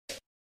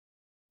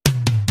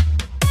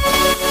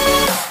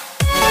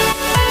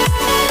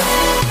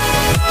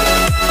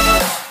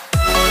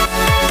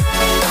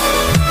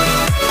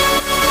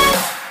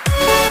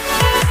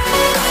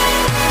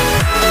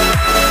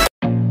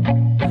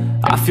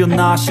feel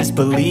nauseous,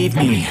 believe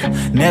me.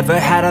 Never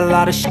had a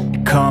lot of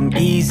shit come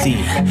easy.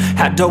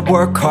 Had to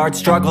work hard,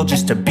 struggle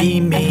just to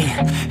be me.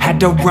 Had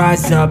to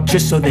rise up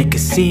just so they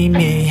could see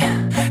me.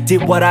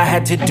 Did what I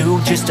had to do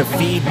just to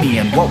feed me.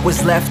 And what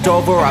was left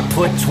over I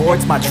put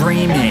towards my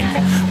dreaming.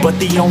 But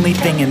the only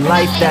thing in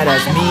life that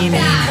has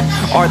meaning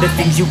are the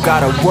things you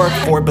gotta work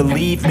for,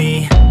 believe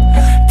me.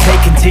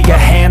 Take into your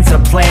hands a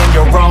plan.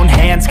 Your own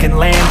hands can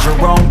land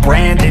your own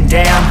brand. And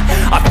damn,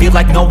 I feel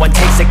like no one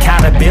takes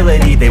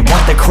accountability. They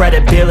want the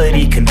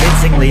credibility,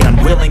 convincingly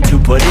unwilling to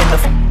put in the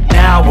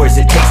hours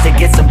it takes to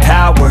get some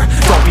power.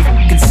 Don't be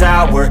f***ing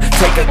sour.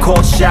 Take a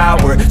cold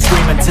shower.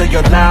 Scream until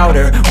you're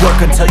louder.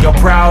 Work until you're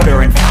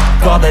prouder. And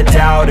f*** all the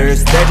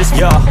doubters, they're just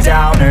your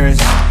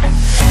downers.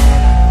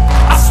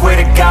 I swear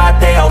to God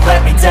they all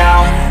let me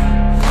down.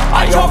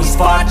 I always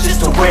fought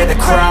just to wear the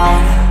crown.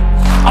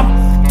 I'm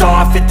f***ed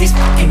off at these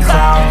f***ing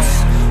clowns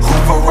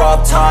who were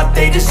all taught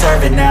they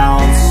deserve an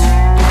ounce.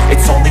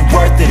 It's only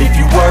worth it if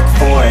you work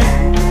for it.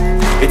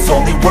 It's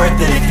only worth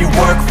it if you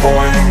work for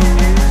it.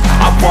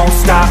 I won't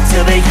stop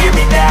till they hear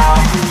me now.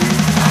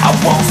 I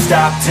won't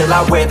stop till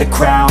I wear the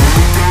crown.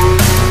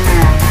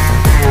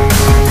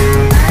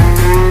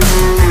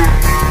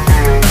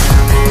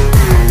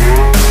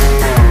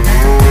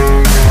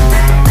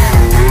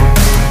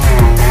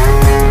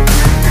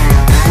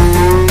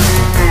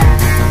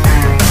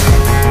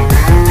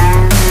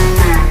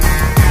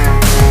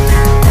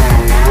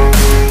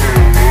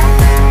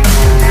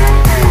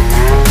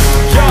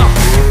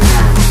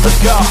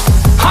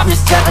 I'm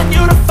just telling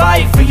you to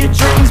fight for your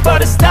dreams,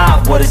 but it's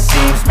not what it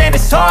seems. Man,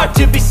 it's hard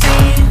to be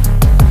seen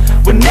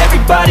when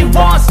everybody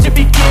wants to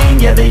be king.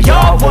 Yeah, they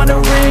all wanna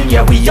ring,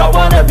 yeah, we all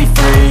wanna be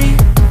free.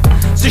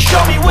 So show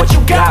me what you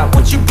got,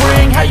 what you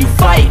bring, how you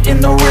fight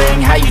in the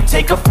ring, how you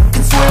take a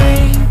fucking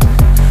swing.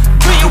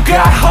 Do you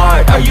got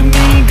heart, are you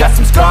mean? Got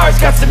some scars,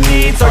 got some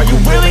needs, are you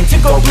willing to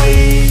go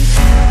bleed?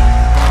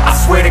 I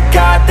swear to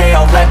God they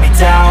all let me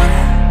down.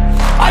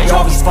 I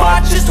always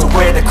fought just to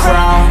wear the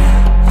crown.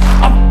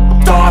 I'm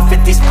off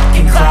at these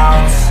fucking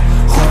clowns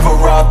who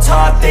were all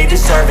taught they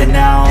deserve an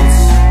ounce.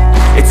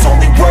 It's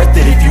only worth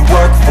it if you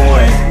work for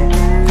it.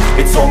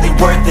 It's only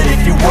worth it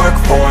if you work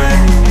for it.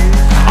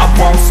 I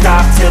won't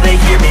stop till they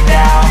hear me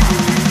now.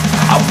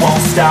 I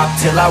won't stop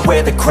till I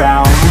wear the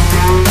crown.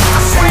 I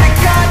swear to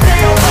God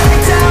they all let me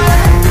down.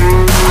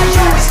 I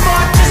always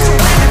fought just to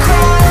wear the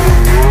crown.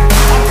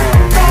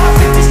 I'm off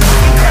at these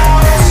fucking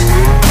clowns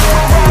who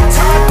were all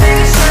taught they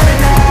deserve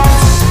an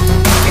ounce.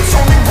 It's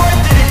only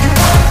worth it if you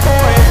work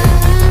for it.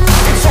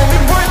 It's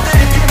only worth it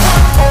if you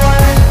work for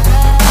it.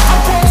 I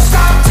won't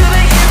stop till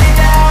they hear me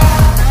now.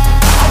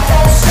 I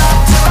won't stop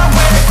till I wear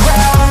the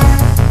crown.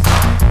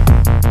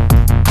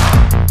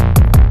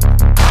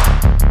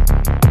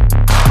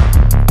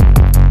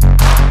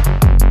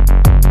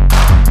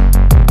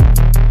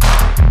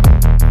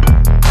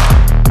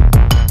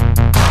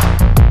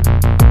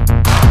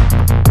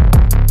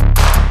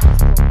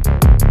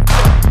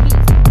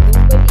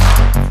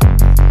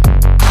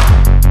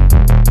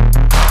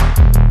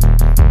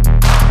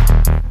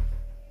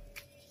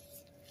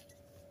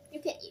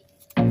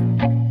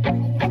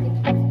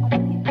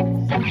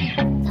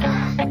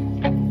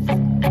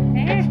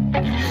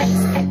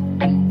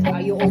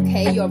 Are you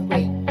okay? Your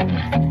brain.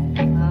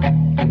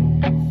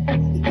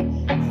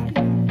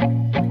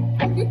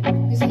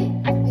 You see,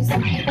 this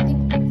acting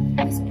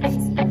is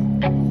crazy.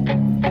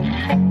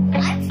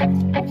 What?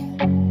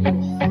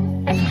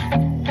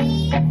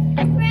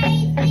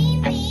 Crazy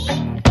me?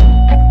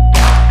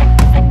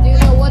 Do you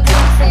know what to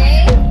say?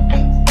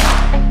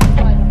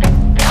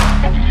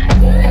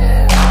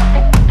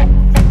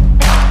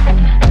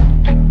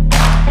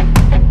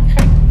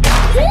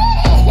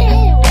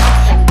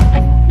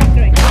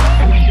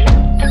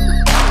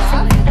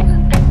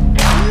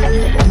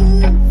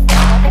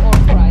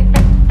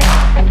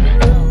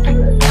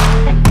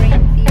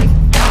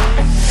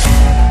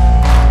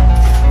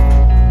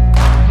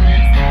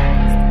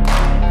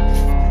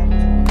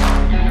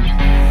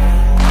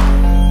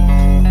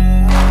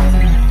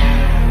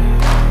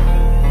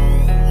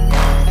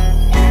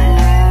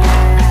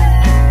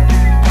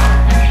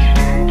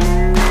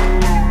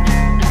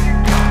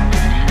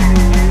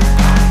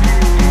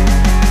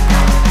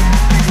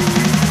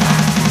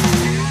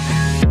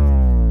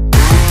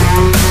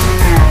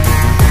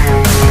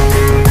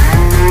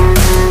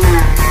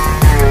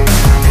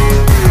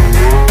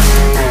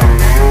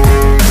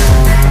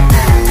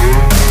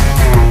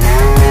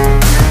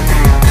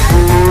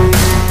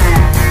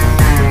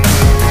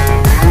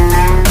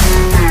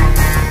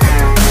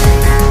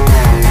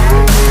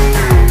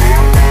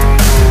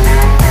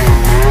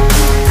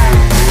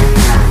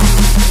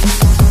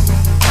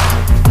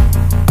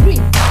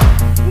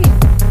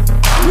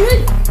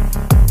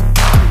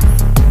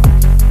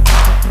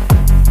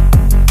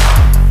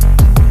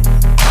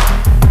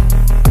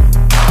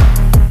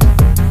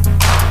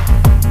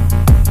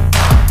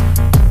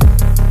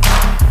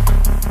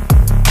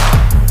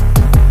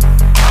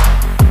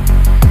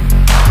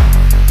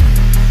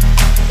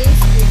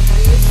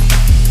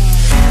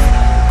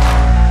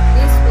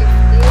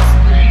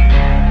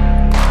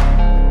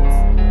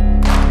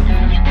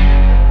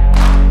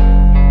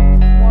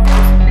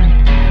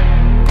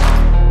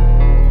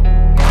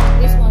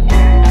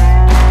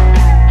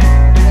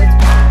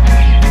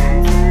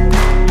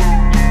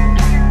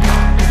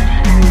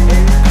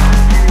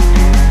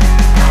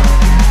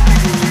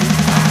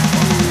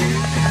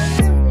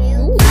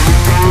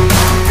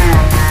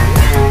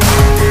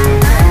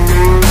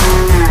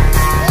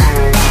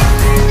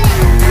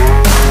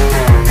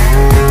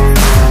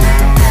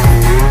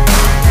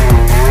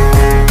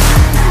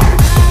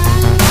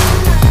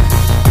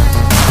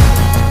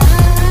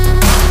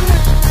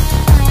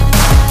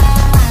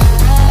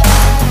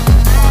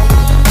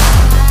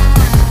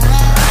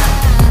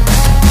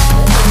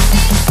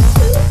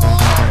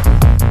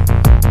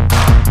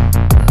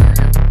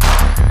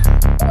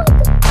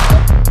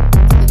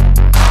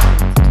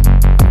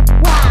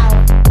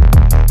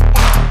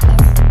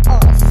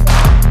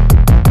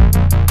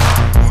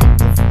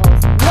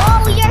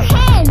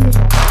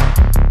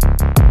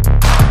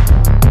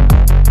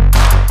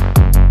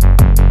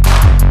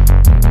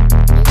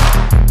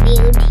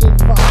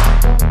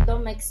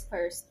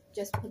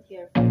 just put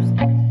here first.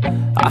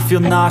 I feel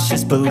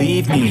nauseous,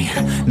 believe me.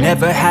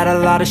 Never had a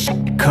lot of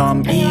shit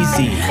come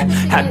easy.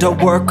 Had to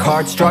work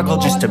hard, struggle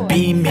just to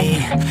be me.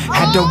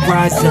 Had to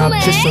rise up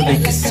just so they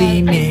could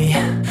see me.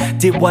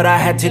 Did what I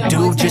had to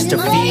do just to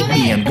feed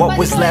me. And what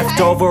was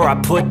left over I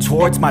put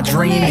towards my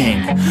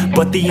dreaming.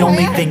 But the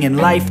only thing in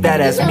life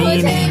that has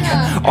meaning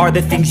are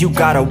the things you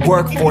gotta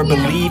work for,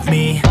 believe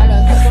me.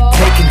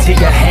 Take into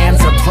your hands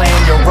a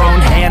plan, your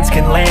own hands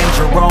can land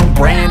your own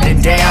brand.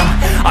 And damn,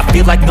 I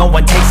feel like no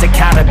one takes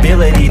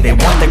accountability. They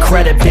want the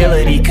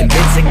credibility,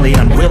 convincingly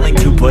unwilling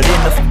to put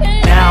in the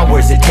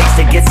hours it takes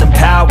to get some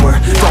power.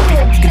 Don't be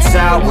f***ing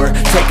sour,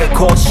 take a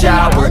cold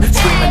shower.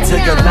 Scream until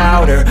you're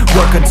louder,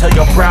 work until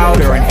you're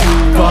prouder. And f***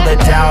 all the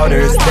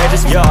doubters, they're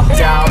just your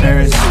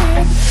downers.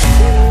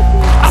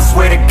 I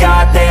swear to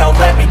God they all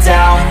let me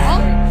down.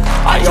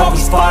 I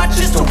always fought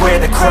just to wear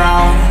the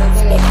crown.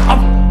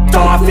 I'm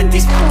off at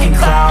these fucking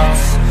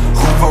clowns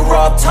who were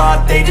all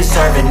taught they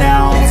deserve an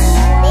ounce.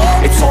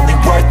 It's only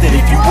worth it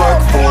if you work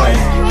for it.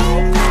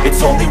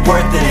 It's only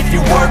worth it if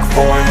you work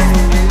for it.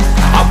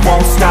 I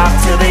won't stop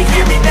till they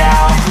hear me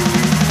now.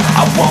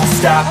 I won't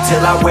stop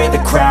till I wear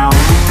the crown.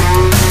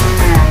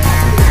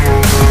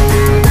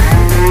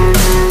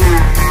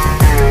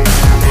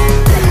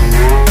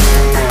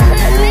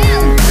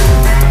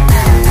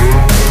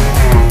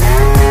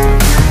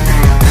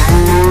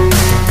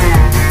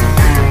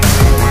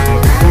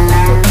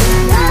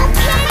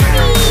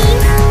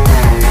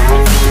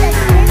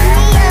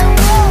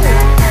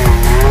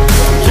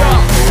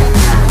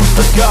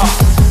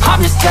 I'm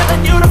just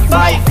telling you to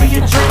fight for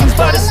your dreams,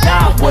 but it's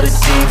not what it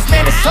seems.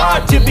 Man, it's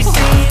hard to be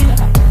seen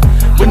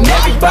when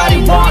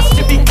everybody wants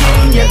to be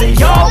king. Yeah, they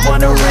all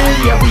wanna ring,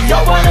 yeah, we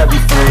all wanna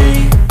be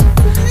free.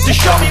 So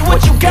show me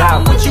what you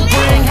got, what you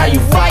bring, how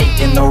you fight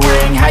in the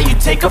ring, how you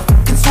take a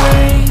fucking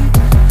swing.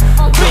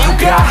 Do you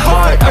got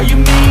heart, are you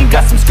mean?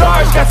 Got some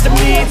scars, got some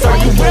needs, are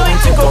you willing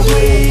to go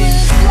bleed?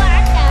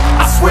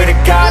 I swear to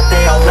God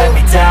they all let me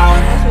down.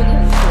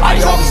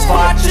 I always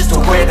fought just to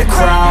wear the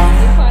crown.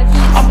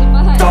 I'm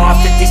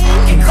off at these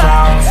fucking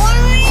clowns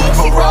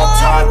who were all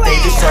taught they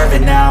deserve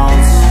an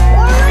ounce.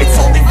 It's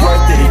only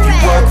worth it if you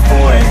work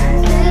for it.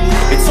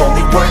 It's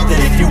only worth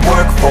it if you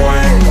work for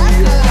it.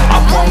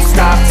 I won't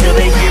stop till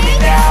they hear me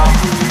now.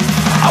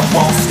 I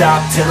won't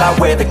stop till I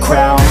wear the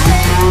crown. I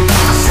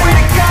swear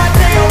to God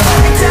they all let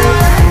me down.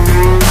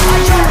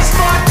 I always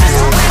fought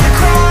just to wear the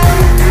crown.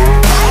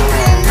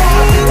 I'm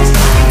off at these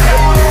fucking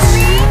clowns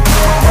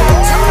who were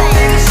all taught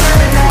they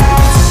deserve an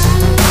ounce.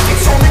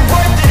 It's only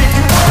worth it if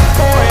you work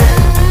for it.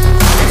 It's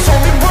only worth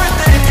it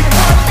if you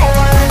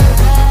work for it.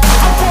 I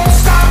won't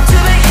stop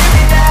till they hear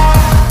me now.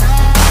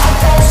 I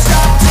won't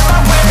stop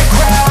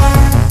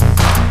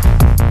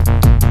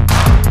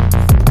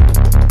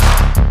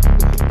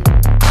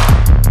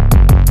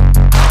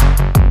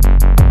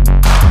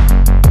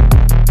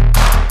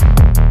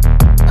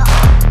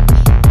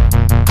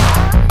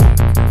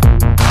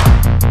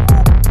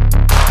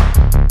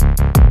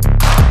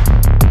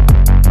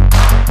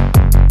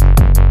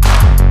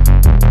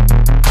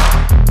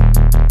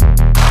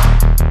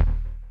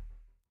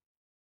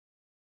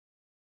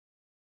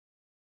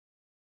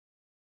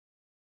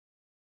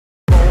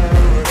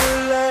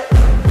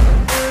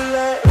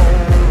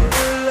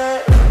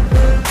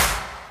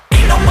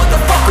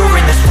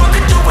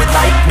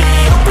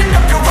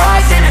I wear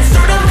the crown.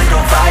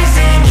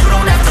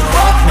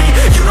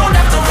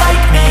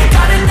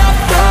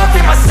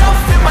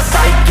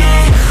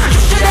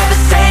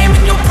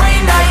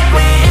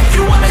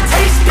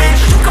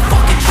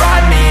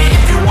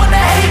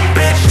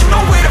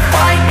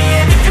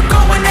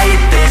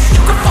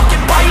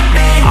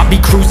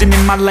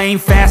 Lane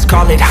fast,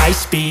 call it high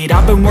speed.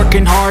 I've been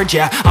working hard,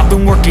 yeah, I've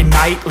been working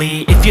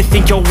nightly. If you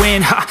think you'll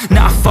win, ha,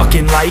 not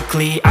fucking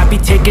likely. I be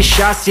taking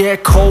shots, yeah,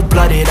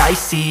 cold-blooded,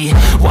 icy.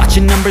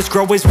 Watching numbers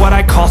grow is what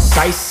I call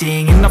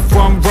sightseeing. In the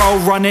front row,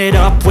 run it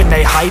up when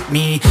they hype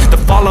me. The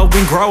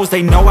following grows,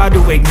 they know how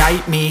to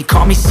ignite me.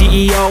 Call me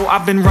CEO,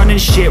 I've been running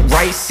shit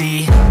right,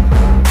 see.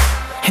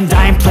 And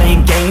I ain't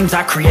playing games,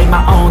 I create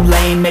my own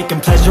lane,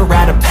 making pleasure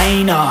out of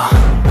pain,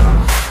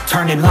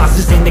 turning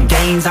losses into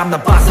gains. I'm the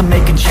boss, I'm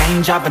making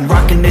change. I've been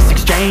rocking this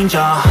exchange,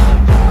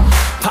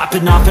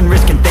 popping off and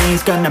risking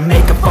things. Gonna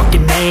make a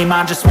fucking name,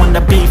 I just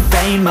wanna be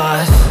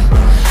famous.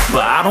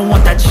 But I don't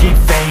want that cheap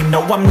fame,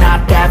 no I'm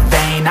not that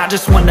vain. I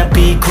just wanna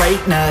be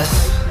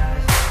greatness.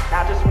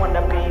 I just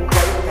wanna be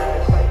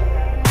greatness.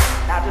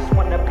 I just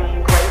wanna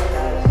be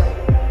greatness.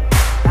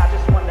 I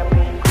just wanna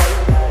be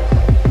greatness.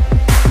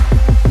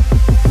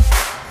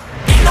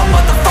 Ain't no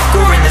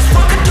motherfucker in this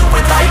world could do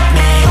it like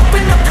me.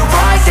 Open up your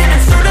eyes and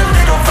insert a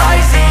little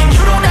rising.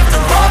 You don't have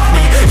to love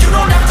me, you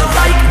don't have to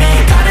like me.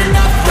 Got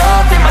enough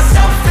love in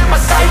myself, in my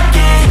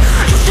psyche.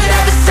 You should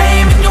have the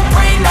same in your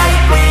brain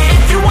nightly.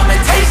 If you wanna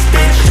taste,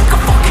 bitch, you can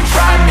fucking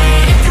try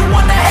me. If you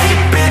wanna hate,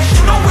 bitch,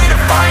 you know where to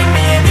find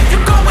me. And if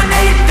you're going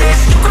hate,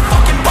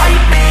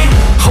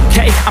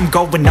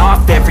 going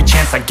off every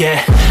chance I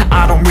get.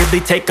 I don't really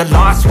take a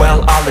loss,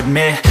 well, I'll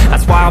admit.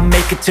 That's why I'll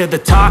make it to the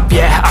top,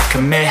 yeah, I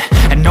commit.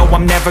 And no,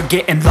 I'm never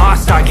getting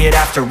lost, I get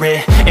after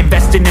it.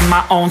 Investing in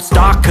my own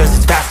stock, cause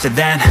it's faster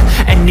than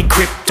any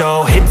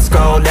crypto hits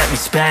go, let me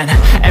spend.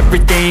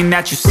 Everything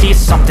that you see is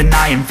something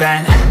I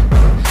invent,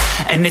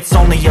 and it's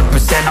only a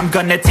percent. I'm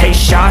gonna take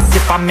shots,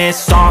 if I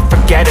miss all,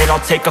 forget it.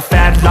 I'll take a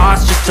fat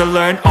loss just to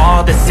learn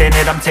all that's in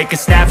it. I'm taking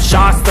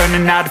snapshots,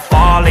 learning how to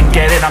fall and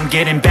get it. I'm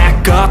getting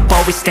back up,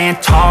 always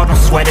stand tall, don't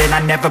sweat it.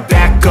 I never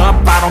back up,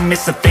 I don't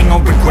miss a thing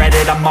or regret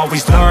it. I'm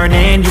always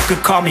learning, you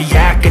could call me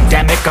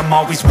academic. I'm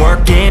always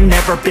working,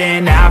 never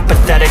been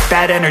apathetic.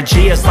 Bad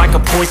energy is like a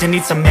poison,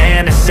 needs some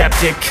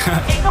antiseptic.